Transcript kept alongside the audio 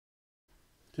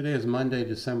Today is Monday,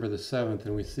 December the 7th,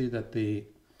 and we see that the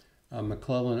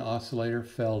McClellan oscillator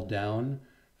fell down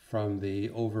from the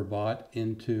overbought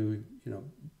into,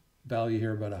 value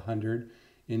here about 100,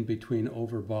 in between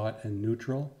overbought and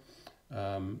neutral.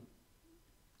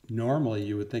 Normally,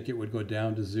 you would think it would go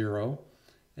down to 0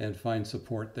 and find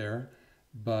support there,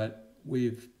 but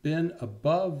we've been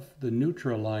above the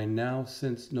neutral line now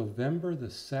since November the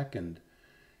 2nd,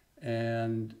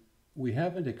 and we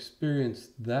haven't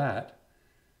experienced that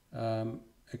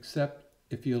except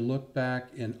if you look back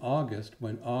in August,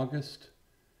 when August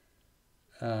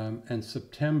and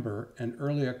September and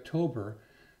early October,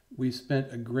 we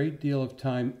spent a great deal of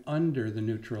time under the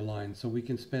neutral line. So we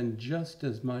can spend just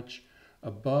as much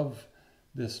above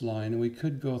this line, and we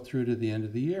could go through to the end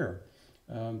of the year.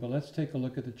 But let's take a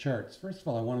look at the charts. First of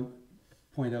all, I want to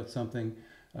point out something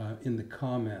in the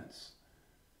comments.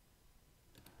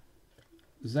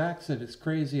 Zach said, it's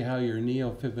crazy how your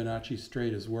NIO Fibonacci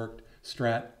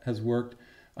strat has worked.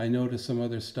 I noticed some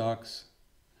other stocks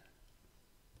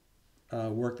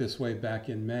work this way back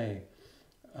in May.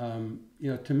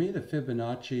 To me, the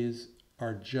Fibonacci's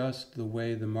are just the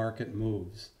way the market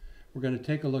moves. We're going to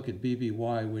take a look at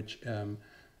BBY, which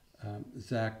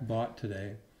Zach bought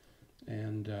today,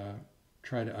 and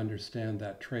try to understand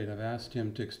that trade. I've asked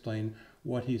him to explain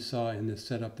what he saw in this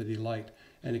setup that he liked.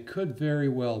 And it could very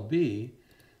well be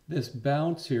this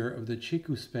bounce here of the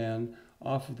Chiku span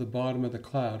off of the bottom of the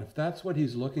cloud. If that's what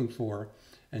he's looking for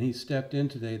and he stepped in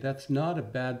today, that's not a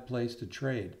bad place to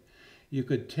trade. You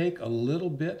could take a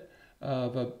little bit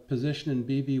of a position in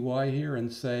BBY here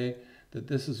and say that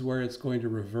this is where it's going to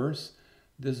reverse.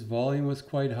 This volume was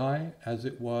quite high, as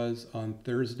it was on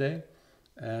Thursday,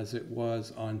 as it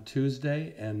was on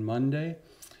Tuesday and Monday.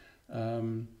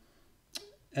 And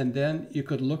then you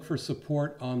could look for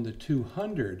support on the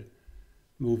 200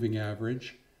 moving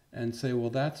average and say,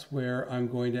 well, that's where I'm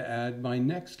going to add my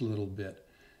next little bit.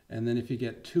 And then if you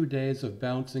get 2 days of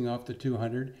bouncing off the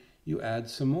 200, you add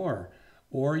some more.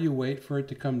 Or you wait for it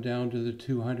to come down to the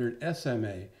 200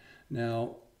 SMA.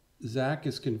 Now, Zach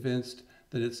is convinced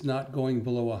that it's not going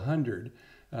below 100,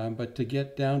 but to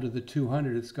get down to the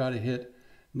 200, it's got to hit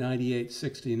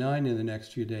 98.69 in the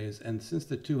next few days. And since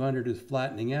the 200 is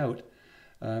flattening out,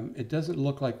 it doesn't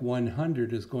look like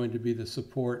 100 is going to be the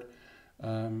support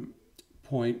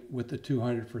point with the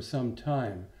 200 for some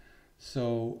time.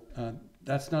 So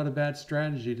that's not a bad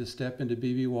strategy to step into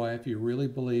BBY if you really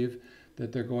believe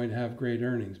that they're going to have great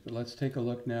earnings. But let's take a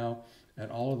look now at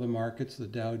all of the markets. The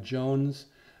Dow Jones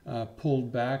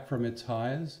pulled back from its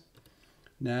highs.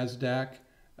 NASDAQ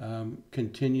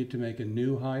continued to make a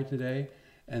new high today,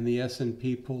 and the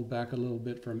S&P pulled back a little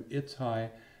bit from its high,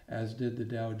 as did the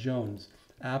Dow Jones.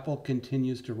 Apple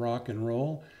continues to rock and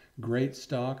roll. Great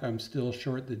stock. I'm still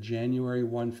short the January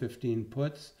 115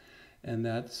 puts, and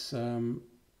that's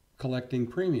collecting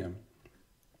premium.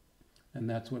 And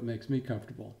that's what makes me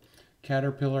comfortable.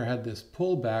 Caterpillar had this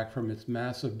pullback from its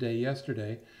massive day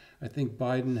yesterday. I think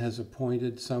Biden has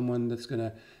appointed someone that's going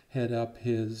to head up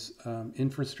his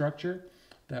infrastructure.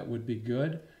 That would be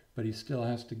good, but he still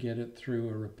has to get it through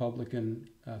a Republican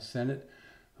Senate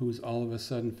who's all of a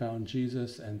sudden found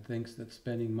Jesus and thinks that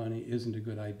spending money isn't a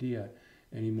good idea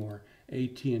anymore.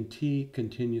 AT&T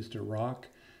continues to rock,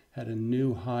 had a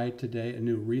new high today, a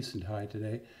new recent high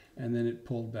today, and then it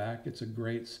pulled back. It's a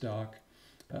great stock.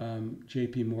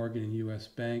 JP Morgan and US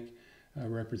Bank,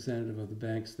 representative of the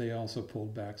banks, they also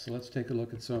pulled back. So let's take a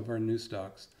look at some of our new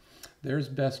stocks. There's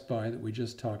Best Buy that we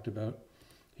just talked about.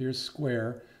 Here's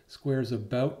Square. Square's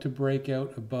about to break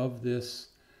out above this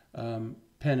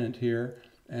pennant here,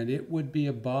 and it would be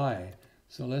a buy.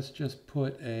 So let's just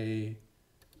put a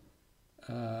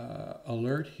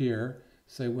alert here.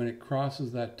 Say when it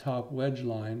crosses that top wedge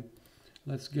line,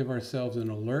 let's give ourselves an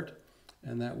alert,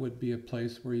 and that would be a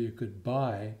place where you could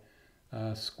buy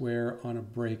Square on a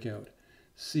breakout.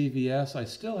 CVS, I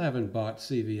still haven't bought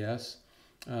CVS.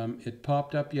 It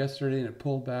popped up yesterday and it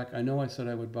pulled back. I know I said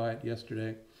I would buy it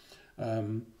yesterday.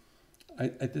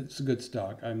 It's a good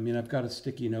stock. I mean, I've got a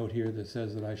sticky note here that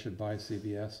says that I should buy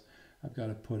CVS. I've got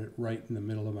to put it right in the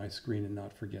middle of my screen and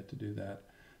not forget to do that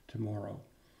tomorrow.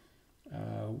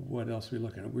 What else are we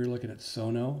looking at? We're looking at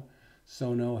Sono.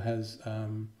 Sono has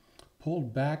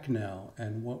pulled back now,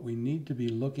 and what we need to be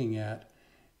looking at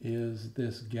is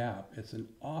this gap. It's an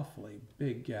awfully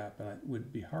big gap, and it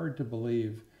would be hard to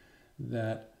believe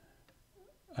that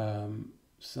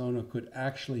Sono could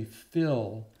actually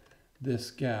fill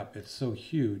this gap. It's so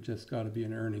huge, it's got to be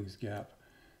an earnings gap.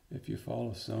 If you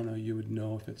follow Sono, you would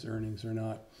know if it's earnings or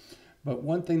not. But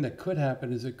one thing that could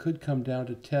happen is it could come down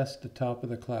to test the top of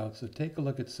the cloud. So take a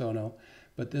look at Sono.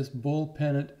 But this bull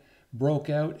pennant broke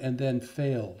out and then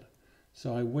failed.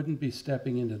 So I wouldn't be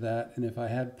stepping into that. And if I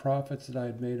had profits that I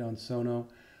had made on Sono,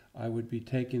 I would be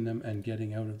taking them and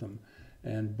getting out of them.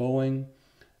 And Boeing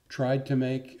tried to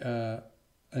make a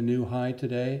new high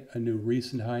today, a new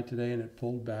recent high today, and it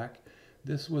pulled back.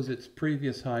 This was its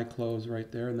previous high close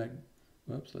right there. And that,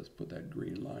 whoops, let's put that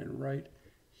green line right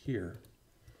here.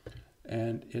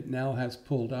 And it now has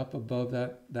pulled up above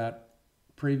that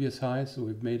previous high. So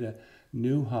we've made a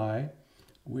new high.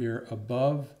 We're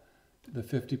above the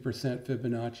 50%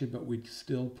 Fibonacci, but we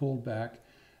still pulled back.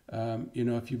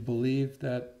 If you believe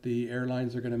that the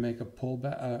airlines are going to make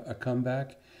a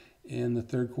comeback in the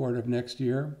third quarter of next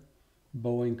year,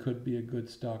 Boeing could be a good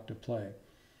stock to play.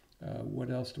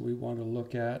 What else do we want to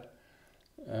look at?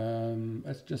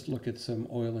 Let's just look at some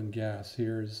oil and gas.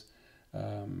 Here's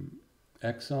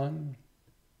Exxon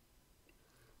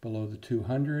below the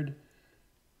 200.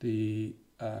 The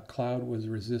cloud was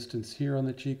resistance here on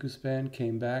the Chiku span,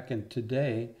 came back, and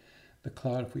today the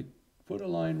cloud, if we put a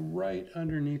line right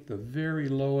underneath the very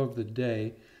low of the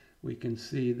day, we can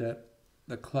see that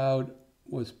the cloud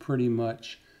was pretty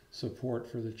much support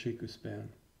for the Chiku span.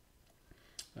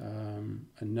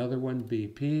 Another one,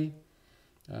 BP,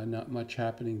 not much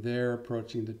happening there,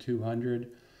 approaching the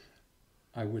 200.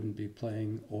 I wouldn't be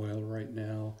playing oil right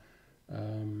now.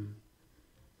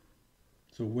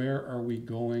 So where are we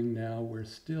going now? We're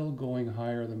still going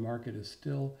higher. The market is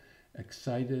still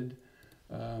excited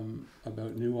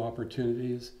about new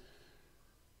opportunities.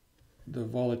 The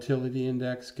volatility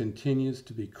index continues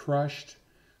to be crushed,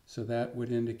 so that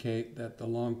would indicate that the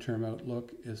long-term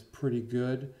outlook is pretty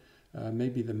good.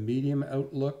 Maybe the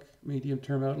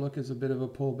medium-term outlook is a bit of a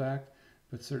pullback,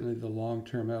 but certainly the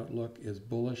long-term outlook is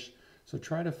bullish. So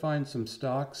try to find some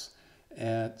stocks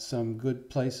at some good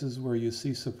places where you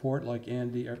see support, like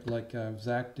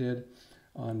Zach did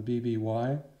on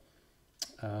BBY,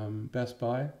 Best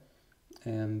Buy,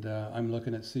 and I'm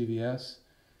looking at CVS,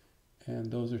 and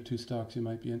those are two stocks you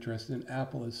might be interested in.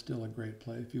 Apple is still a great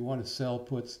play. If you want to sell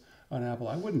puts on Apple,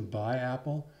 I wouldn't buy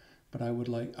Apple, but I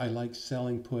like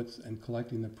selling puts and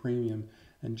collecting the premium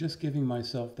and just giving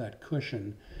myself that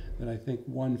cushion that I think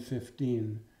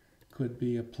 115 could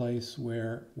be a place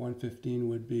where 115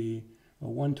 would be.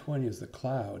 Well, 120 is the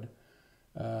cloud.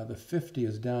 The 50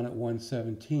 is down at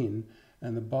 117,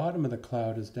 and the bottom of the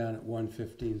cloud is down at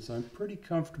 115. So I'm pretty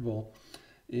comfortable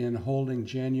in holding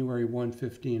January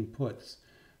 115 puts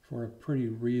for a pretty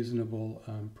reasonable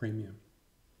premium.